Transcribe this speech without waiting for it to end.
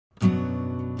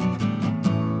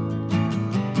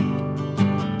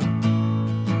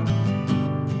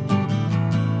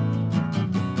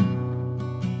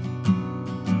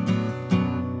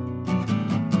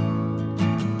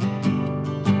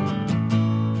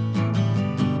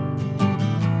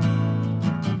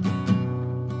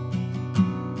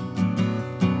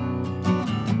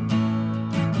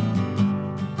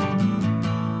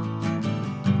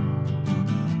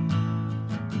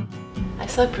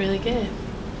slept really good.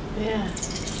 Yeah,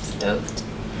 stoked.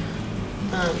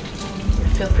 I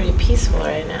feel pretty peaceful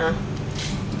right now.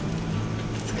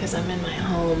 It's because I'm in my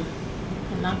home.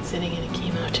 I'm not sitting in a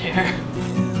chemo chair.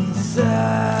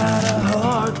 Inside a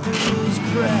heart that was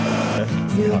cracked,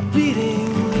 feel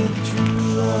beating with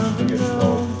true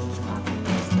unknown.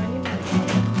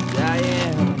 I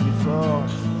am before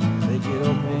they could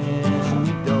open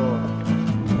the door.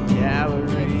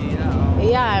 Gallery.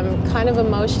 Yeah, I'm kind of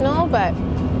emotional, but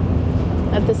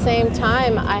at the same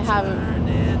time, I have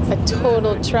a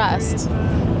total trust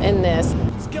in this.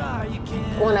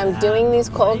 When I'm doing these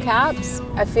cold caps,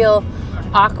 I feel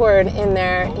awkward in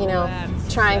there, you know,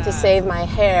 trying to save my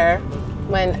hair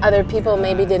when other people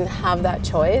maybe didn't have that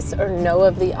choice or know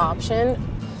of the option.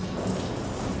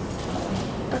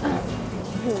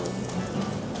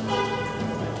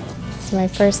 It's my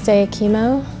first day of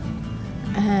chemo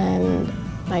and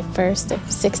my first of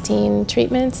 16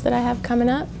 treatments that I have coming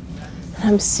up.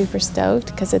 I'm super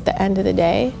stoked because at the end of the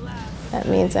day, that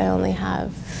means I only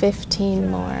have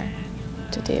 15 more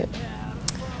to do.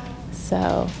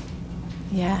 So,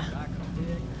 yeah,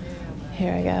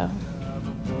 here I go.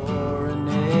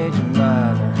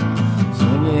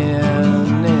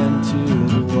 Swinging into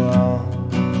the wall.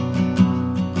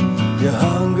 Your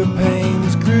hunger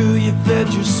pains grew, you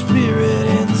fed your spirit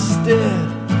instead.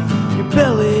 Your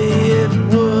belly, it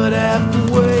would have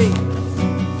to wait.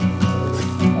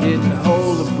 Didn't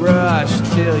hold a brush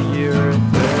till you're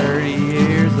 30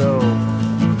 years old.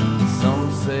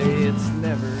 Some say it's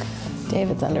never.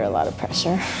 David's under a lot of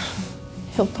pressure.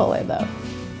 He'll pull it though.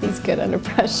 He's good under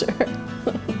pressure.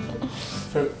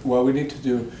 Well, we need to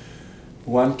do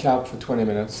one cap for 20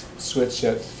 minutes, switch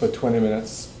it for 20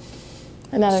 minutes.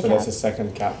 Another cap. So that's the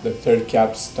second cap. The third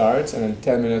cap starts, and then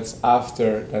 10 minutes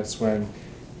after, that's when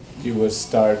you will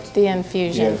start the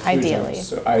infusion. Ideally.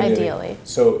 So ideally.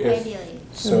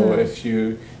 So if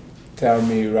you tell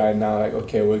me right now, like,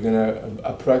 okay, we're gonna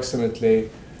approximately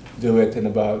do it in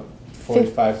about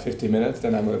 45-50 minutes,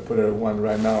 then I'm gonna put her one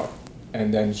right now,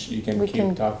 and then you can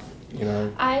keep talking. You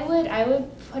know. I would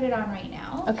put it on right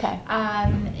now. Okay. I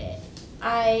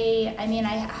mean,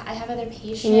 I have other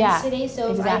patients today,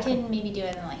 so if I can maybe do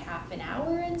it in like half an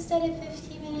hour instead of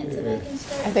 15 minutes, if I can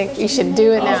start. I think you should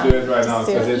do it now. I'll do it right now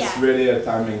because it's really a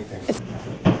timing thing.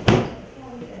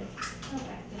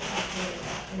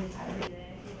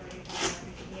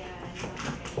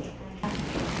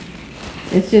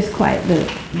 It's just quite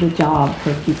the job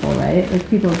for people, right? Like,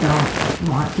 people don't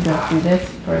want to go through this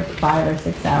for 5 or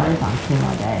 6 hours on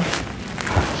chemo day.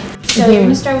 So you're going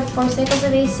to start with 4 cycles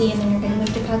of AC, and then you're going to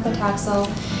move to paclitaxel.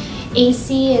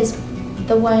 AC is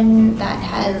the one that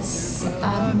has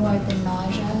more of the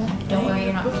nausea. Don't worry,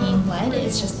 you're not peeing blood.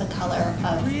 It's just the color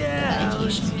of the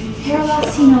medication. Hair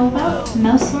loss you know about.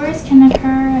 Mouth sores can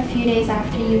occur a few days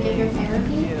after you give your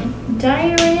therapy.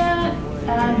 Diarrhea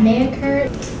may occur.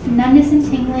 Numbness and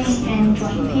tingling and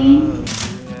joint pain.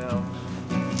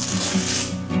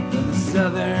 The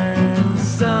southern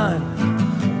sun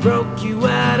broke you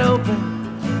wide open.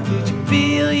 Did you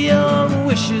feel your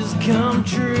wishes come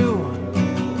true?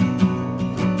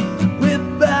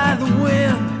 Whipped by the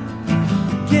wind,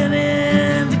 again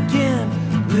and again,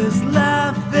 this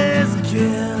life is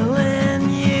killing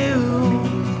you.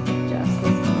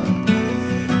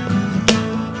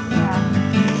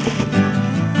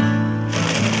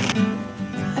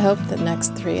 I hope the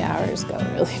next 3 hours go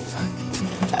really fucking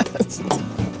fast.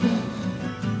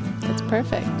 It's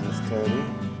perfect. It's 30.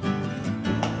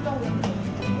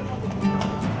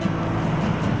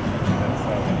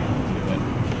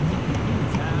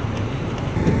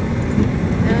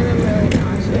 And I'm really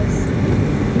nauseous.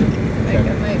 I think I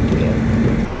might puke.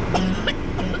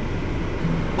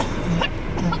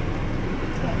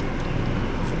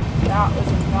 That was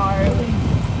gnarly.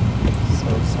 So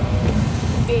sorry.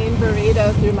 Bean burrito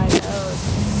through my nose.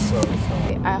 So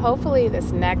sorry. Hopefully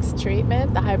this next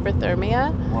treatment, the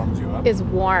hyperthermia, Warmed you up? is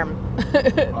warm.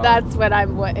 That's what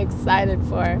I'm excited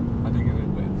for. How do you get it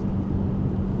with?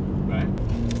 Right?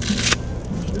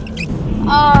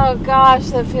 Oh gosh,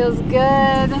 that feels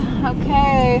good.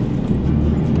 Okay.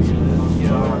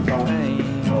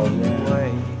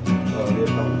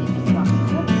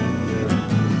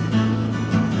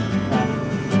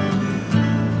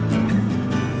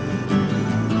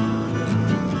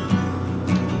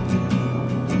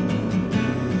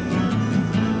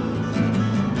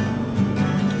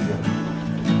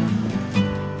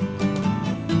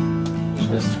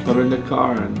 Just come in the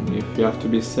car, and if you have to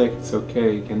be sick, it's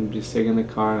okay. You can be sick in the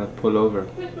car and I'll pull over.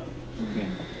 Okay.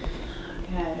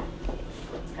 Okay.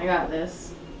 I got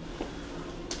this.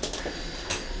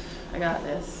 I got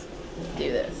this. Let's do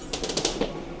this.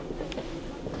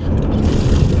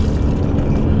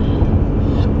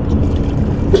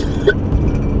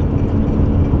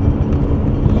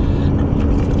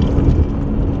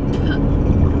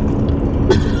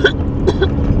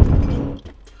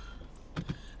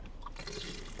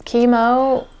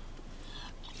 Chemo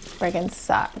friggin'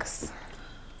 sucks.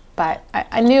 But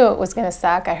I knew it was gonna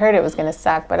suck. I heard it was gonna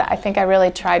suck, but I think I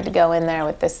really tried to go in there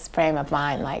with this frame of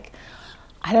mind, like,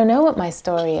 I don't know what my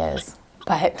story is,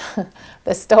 but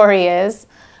the story is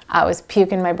I was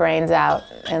puking my brains out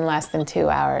in less than 2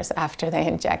 hours after they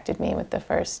injected me with the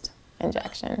first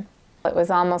injection. It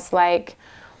was almost like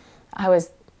I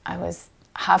was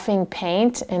huffing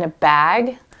paint in a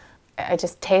bag. I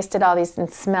just tasted all these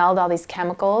and smelled all these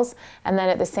chemicals, and then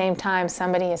at the same time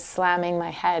somebody is slamming my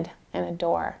head in a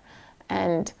door.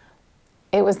 And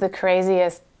it was the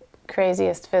craziest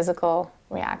physical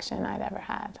reaction I'd ever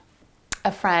had.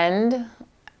 A friend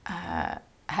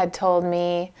had told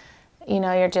me, you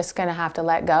know, you're just gonna have to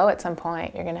let go at some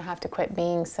point. You're gonna have to quit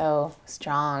being so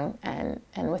strong, and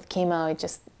with chemo, you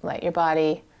just let your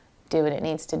body do what it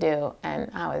needs to do.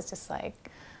 And I was just like,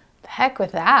 the heck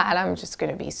with that. I'm just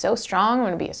gonna be so strong. I'm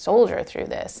gonna be a soldier through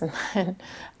this. And then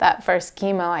that first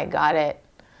chemo, I got it.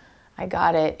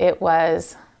 It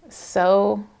was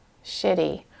so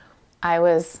shitty. I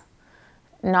was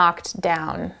knocked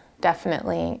down,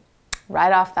 definitely,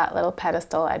 right off that little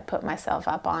pedestal I'd put myself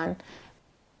up on.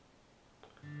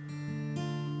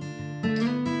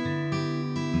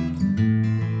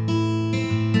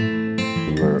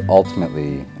 We were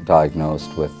ultimately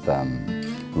diagnosed with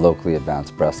locally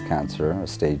advanced breast cancer, a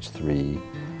stage 3,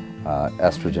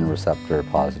 estrogen receptor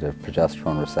positive,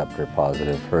 progesterone receptor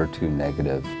positive, HER2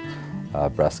 negative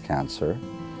breast cancer.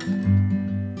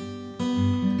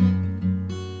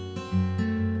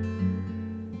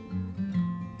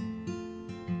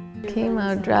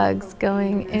 Chemo drugs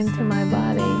going into my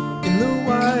body. In the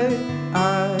white,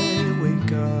 I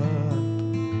wake up.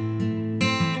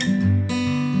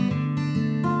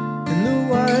 In the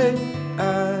white, I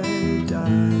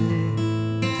die.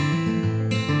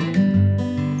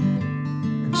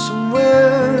 And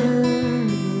somewhere in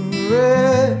the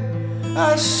red,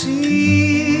 I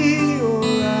see your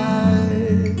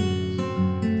eyes.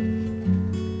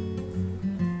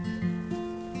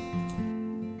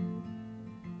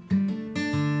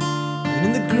 And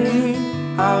in the green,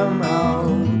 I'm out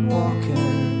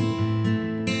walking.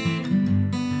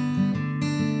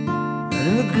 And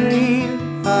in the green,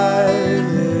 I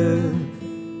live.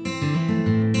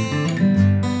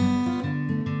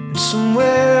 And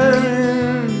somewhere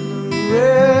in the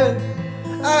red,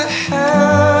 I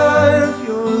have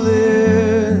your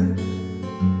lips.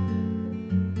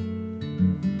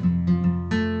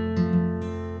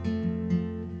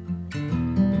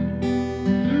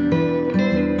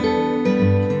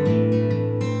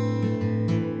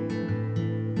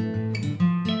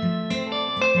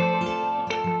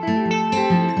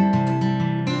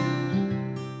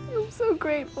 I'm so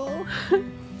grateful.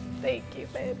 Thank you,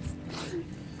 babes.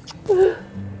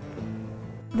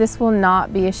 This will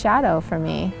not be a shadow for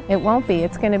me. It won't be.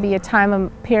 It's going to be a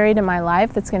period in my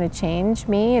life that's going to change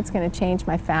me. It's going to change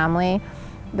my family,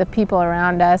 the people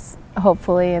around us,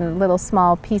 hopefully in little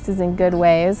small pieces in good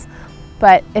ways.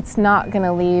 But it's not going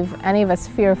to leave any of us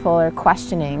fearful or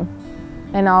questioning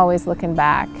and always looking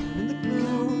back. In the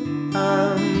blue,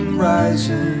 I'm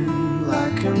rising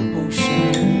like an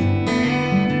ocean.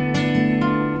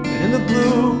 And in the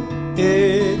blue,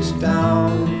 it's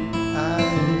down,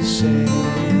 I say.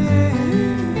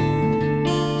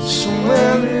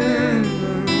 Somewhere in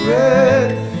the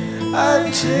red,